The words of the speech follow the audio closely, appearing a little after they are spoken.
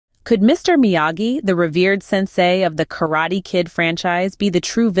Could Mr. Miyagi, the revered sensei of the Karate Kid franchise, be the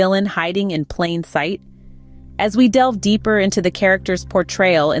true villain hiding in plain sight? As we delve deeper into the character's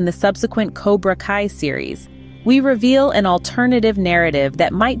portrayal in the subsequent Cobra Kai series, we reveal an alternative narrative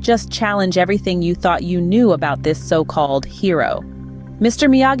that might just challenge everything you thought you knew about this so-called hero. Mr.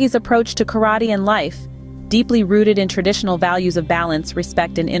 Miyagi's approach to karate and life, deeply rooted in traditional values of balance,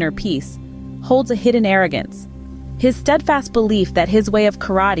 respect, and inner peace, holds a hidden arrogance. His steadfast belief that his way of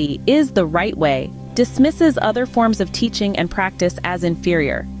karate is the right way dismisses other forms of teaching and practice as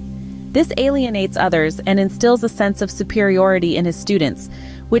inferior. This alienates others and instills a sense of superiority in his students,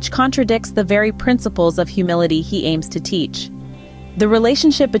 which contradicts the very principles of humility he aims to teach. The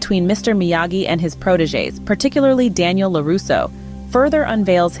relationship between Mr. Miyagi and his protégés, particularly Daniel LaRusso, further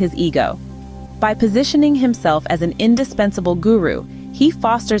unveils his ego. By positioning himself as an indispensable guru, he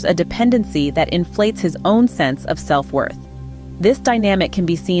fosters a dependency that inflates his own sense of self-worth. This dynamic can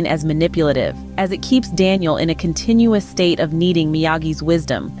be seen as manipulative, as it keeps Daniel in a continuous state of needing Miyagi's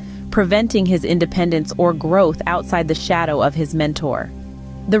wisdom, preventing his independence or growth outside the shadow of his mentor.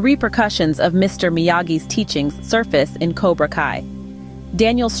 The repercussions of Mr. Miyagi's teachings surface in Cobra Kai.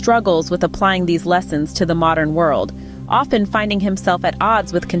 Daniel struggles with applying these lessons to the modern world, often finding himself at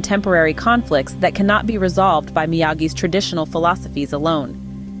odds with contemporary conflicts that cannot be resolved by Miyagi's traditional philosophies alone.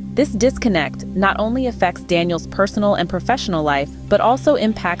 This disconnect not only affects Daniel's personal and professional life, but also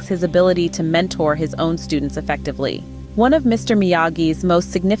impacts his ability to mentor his own students effectively. One of Mr. Miyagi's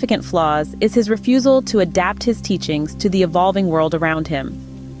most significant flaws is his refusal to adapt his teachings to the evolving world around him.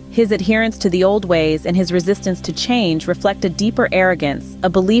 His adherence to the old ways and his resistance to change reflect a deeper arrogance, a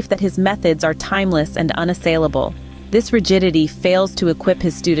belief that his methods are timeless and unassailable. This rigidity fails to equip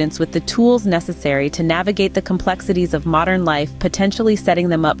his students with the tools necessary to navigate the complexities of modern life, potentially setting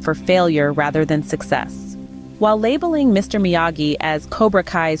them up for failure rather than success. While labeling Mr. Miyagi as Cobra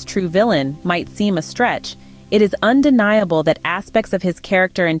Kai's true villain might seem a stretch, it is undeniable that aspects of his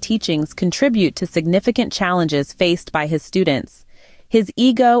character and teachings contribute to significant challenges faced by his students. His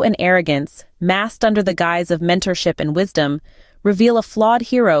ego and arrogance, masked under the guise of mentorship and wisdom, reveal a flawed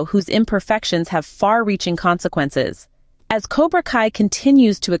hero whose imperfections have far-reaching consequences. As Cobra Kai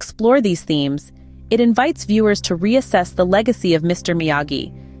continues to explore these themes, it invites viewers to reassess the legacy of Mr.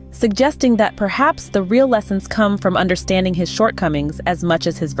 Miyagi, suggesting that perhaps the real lessons come from understanding his shortcomings as much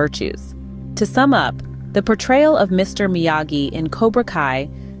as his virtues. To sum up, the portrayal of Mr. Miyagi in Cobra Kai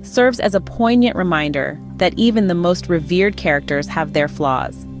serves as a poignant reminder that even the most revered characters have their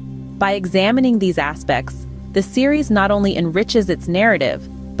flaws. By examining these aspects, the series not only enriches its narrative,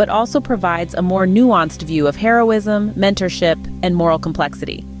 but also provides a more nuanced view of heroism, mentorship, and moral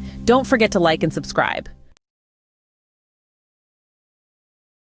complexity. Don't forget to like and subscribe.